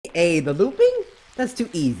Hey, the looping? That's too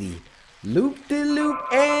easy. Loop de loop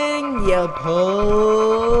and you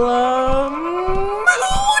pull 'em.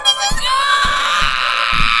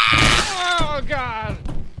 Oh God!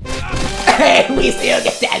 Hey, we still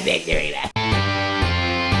get that victory.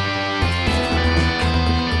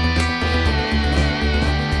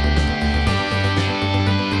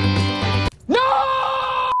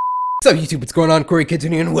 What's up, YouTube? What's going on?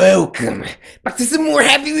 CORYKENSHIN here, and welcome back to some more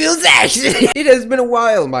Happy Wheels action! It has been a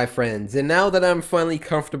while, my friends, and now that I'm finally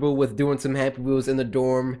comfortable with doing some Happy Wheels in the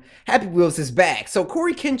dorm, Happy Wheels is back. So,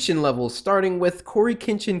 CORYKENSHIN levels, starting with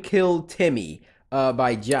CORYKENSHIN Killed Timmy,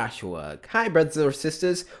 by Joshua. Hi, brothers or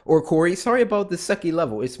sisters, or Corey. Sorry about the sucky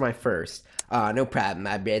level. It's my first. No problem,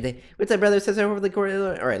 my brother. What's up, brother? Says over the Corey.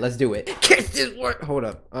 Alright, let's do it. Catch this work! Hold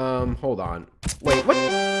up. Hold on. Wait, what?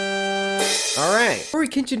 Alright,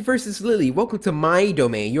 CORYKENSHIN versus Lily. Welcome to my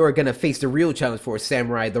domain. You are gonna face the real challenge for a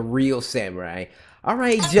samurai, the real samurai.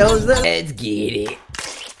 Alright, Joseph, let's get it.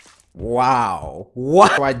 Wow. Wow.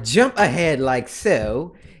 So I jump ahead like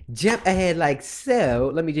so. Jump ahead like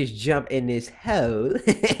so. Let me just jump in this hole.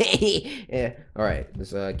 Yeah. Alright,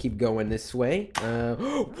 let's keep going this way.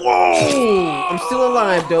 Whoa! I'm still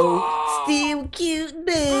alive though. Still cute,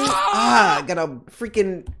 dude. Got a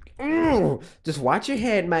freaking. Just watch your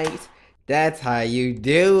head, mate. That's how you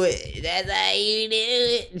do it. That's how you do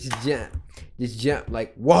it. Just jump. Just jump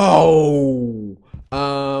like, whoa.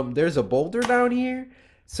 There's a boulder down here.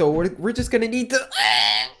 So we're just gonna need to.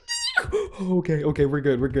 Okay, we're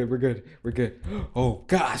good. Oh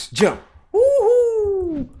gosh, jump.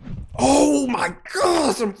 Woohoo! Oh my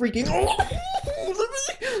gosh, I'm freaking. Oh,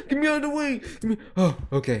 get me out of the way. Oh,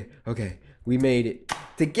 okay. We made it.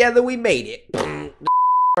 Together we made it.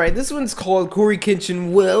 Alright, this one's called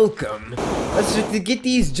CORYKENSHIN Welcome. Let's just get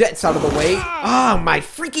these jets out of the way. My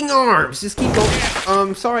freaking arms. Just keep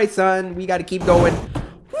going. Sorry, son. We gotta keep going.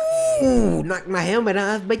 Ooh, knocked my helmet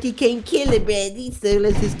off, but you can't kill it, Brady. So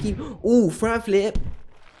let's just keep. Ooh, front flip.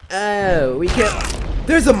 Oh, we can't.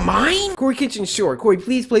 There's a mine? CORYKENSHIN short. Corey,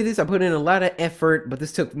 please play this. I put in a lot of effort, but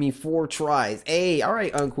this took me 4 tries. Hey,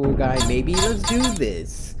 alright, uncool guy. Maybe let's do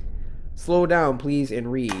this. Slow down, please,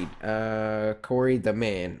 and read. Corey the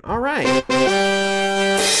man. Alright.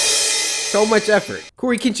 So much effort.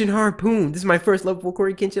 CORYKENSHIN Harpoon. This is my first level for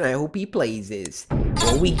CORYKENSHIN. I hope he plays this.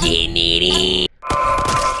 Well, we getting it in.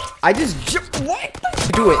 I just jumped. What? We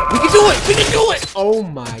can do it. We can do it. We can do it. Oh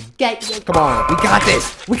my God. Come on. We got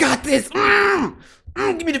this. We got this.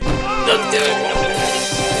 Give me the.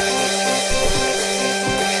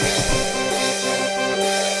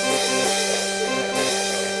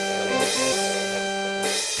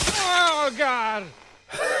 Oh God!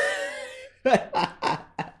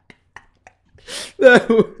 That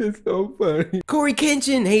was so funny.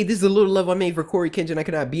 CORYKENSHIN. Hey, this is a little level I made for CORYKENSHIN. I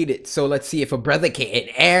cannot beat it. So let's see if a brother can.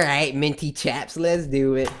 Alright, minty chaps. Let's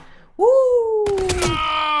do it. Woo!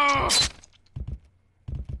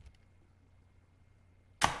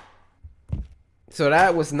 So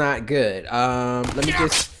that was not good. Let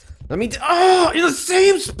me in the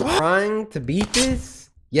same spot. Trying to beat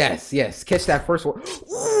this? Yes. Catch that first one.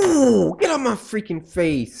 Ooh, get out my freaking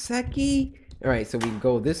face, Seki. Alright, so we can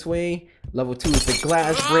go this way. Level 2 is the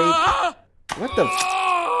glass break. What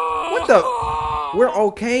the? We're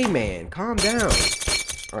okay, man. Calm down.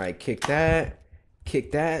 Alright, kick that.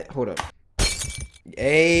 Hold up.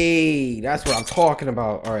 Hey, that's what I'm talking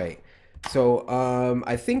about. Alright. So,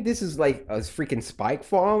 I think this is like a freaking spike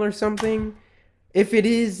fall or something. If it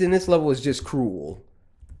is, then this level is just cruel.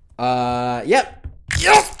 Yep.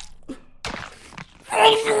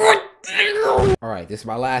 Alright, this is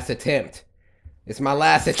my last attempt.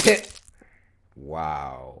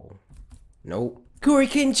 Wow. Nope.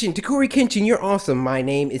 CORYKENSHIN, to CORYKENSHIN, you're awesome. My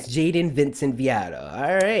name is Jaden Vincent Viata.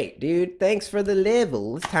 Alright, dude. Thanks for the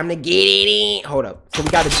level. It's time to get it in. Hold up. So we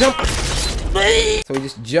gotta jump. So we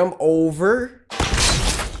just jump over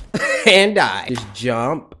and die. Just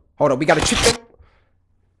jump. Hold up. We gotta trip them.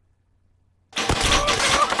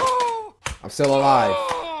 I'm still alive.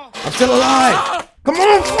 Come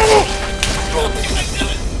on.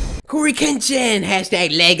 CORYKENSHIN,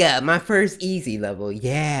 hashtag leg up, my first easy level.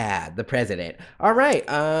 Yeah, the president. Alright,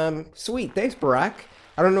 sweet, thanks Barack.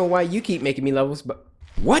 I don't know why you keep making me levels, but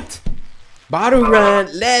what? Bottle run,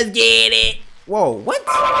 let's get it. Whoa, what?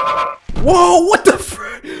 Whoa, what the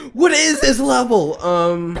what is this level?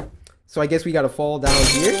 So I guess we gotta fall down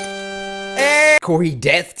here. Hey. Corey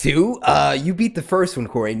Death 2? You beat the first one,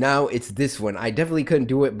 Corey. Now it's this one. I definitely couldn't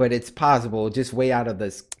do it, but it's possible, just way out of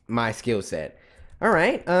my skill set.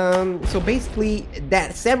 Alright, so basically,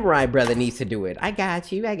 that samurai brother needs to do it. I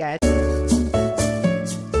got you.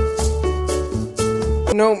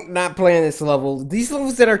 Nope, not playing this level. These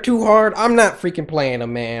levels that are too hard, I'm not freaking playing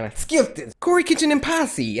them, man. Skip this. Cory Kitchen and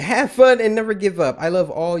Posse. Have fun and never give up. I love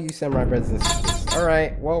all you samurai brothers and sisters.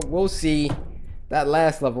 Alright, well, we'll see. That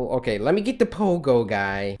last level. Okay, let me get the Pogo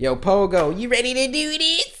guy. Yo, Pogo, you ready to do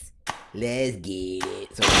this? Let's get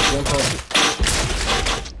it. So, jump on.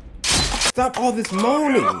 Stop all this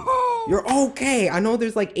moaning. You're okay. I know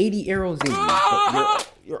there's like 80 arrows in you,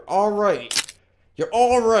 but you're alright. You're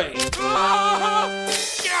alright.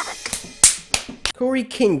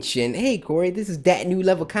 CORYKENSHIN. Hey, Cory, this is that new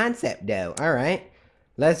level concept, though. Alright.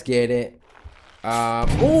 Let's get it. Oh,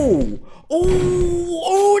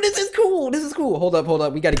 this is cool. This is cool. Hold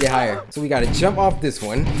up. We gotta get higher. So we gotta jump off this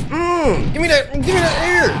one. Give me that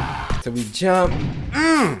air. So we jump.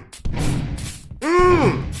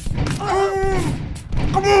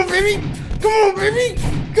 Come on, baby.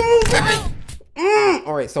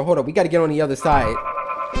 All right, so hold up. We gotta get on the other side.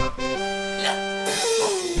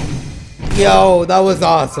 Yo, that was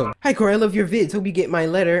awesome. Hi, Cory. I love your vids. Hope you get my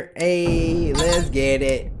letter. Hey, let's get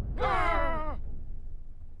it.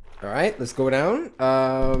 All right, let's go down.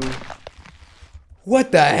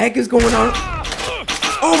 What the heck is going on?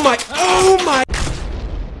 Oh my.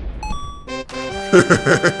 All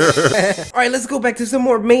right, let's go back to some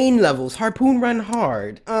more main levels. Harpoon run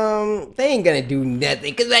hard. They ain't gonna do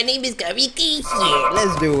nothing because my name is CORYKENSHIN.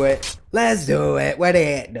 Let's do it. Where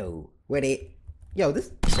they at though? Yo,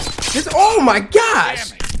 this, oh my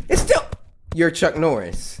gosh. It's still, you're Chuck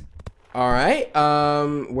Norris. All right,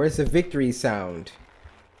 where's the victory sound?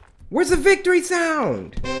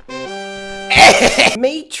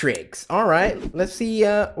 Matrix. All right, let's see.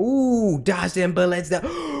 Ooh, dodge them bullets.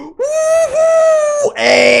 Woo-hoo!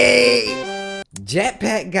 Hey,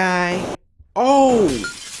 jetpack guy. Oh,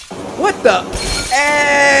 what the?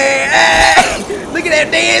 Hey! Look at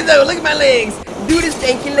that dance though. Look at my legs. Do the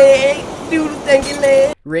stanky leg.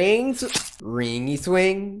 Ringy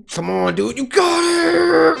swing. Come on, dude. You got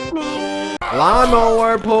it.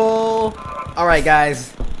 Lawnmower pull. All right,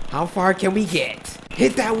 guys. How far can we get?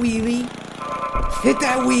 Hit that wheelie. Hit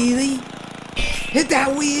that wheelie.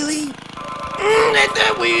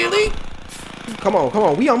 Come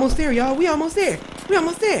on. We almost there, y'all. We almost there.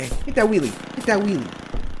 Hit that wheelie.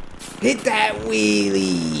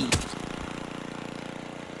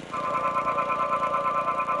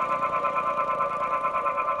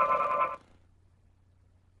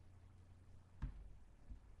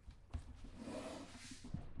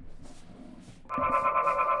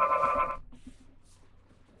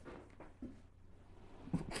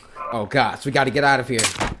 Oh gosh, we gotta get out of here.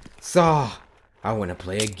 So, I wanna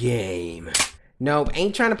play a game. Nope,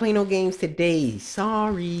 ain't trying to play no games today.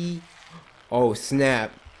 Sorry. Oh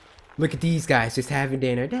snap. Look at these guys just having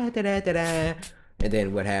dinner. And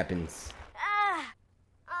then what happens?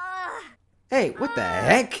 Hey, what the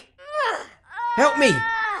heck? Help me!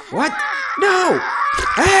 What? No!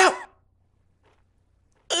 Help!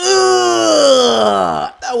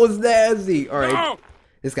 Ugh, that was nasty. Alright. No.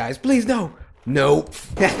 This guy's, please no. Nope.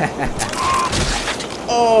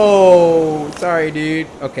 Oh, sorry, dude.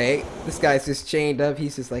 Okay, this guy's just chained up.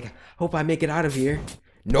 He's just like, hope I make it out of here.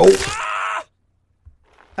 Nope.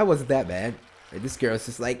 That wasn't that bad. This girl's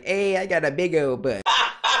just like, hey, I got a big old butt.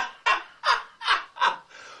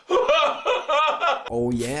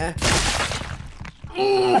 Oh, yeah?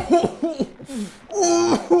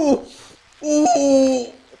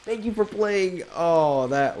 Thank you for playing. Oh,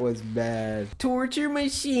 that was bad. Torture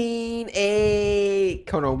machine. Hey,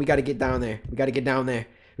 come on. We got to get down there. We got down.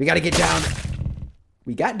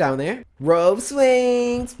 We got down there. Rope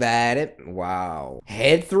swings. Bat it. Wow.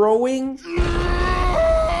 Head throwing.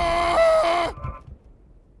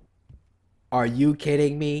 Are you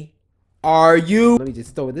kidding me? Let me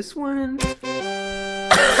just throw this one. All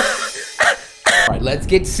right, let's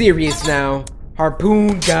get serious now.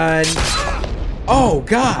 Harpoon gun. Oh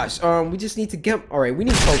gosh, we just need to get. All right, we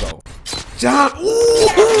need Pogo. Jump.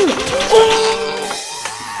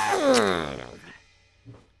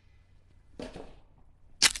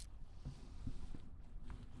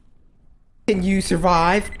 Can you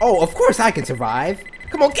survive? Oh, of course I can survive.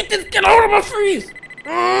 Come on, get out of my face.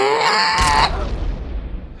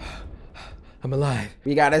 I'm alive.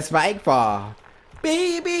 We got a spike fall.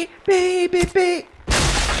 Baby.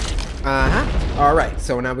 Alright,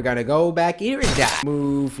 so now we gotta go back here and die.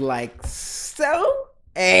 Move like so.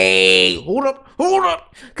 Hey, hold up,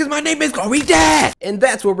 because my name is CORYKENSHIN. And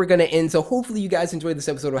that's where we're gonna end. So hopefully you guys enjoyed this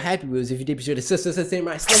episode of Happy Wheels. If you did, be sure to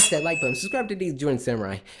samurai, smash that like button, subscribe to these join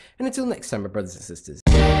samurai. And until next time, my brothers and sisters.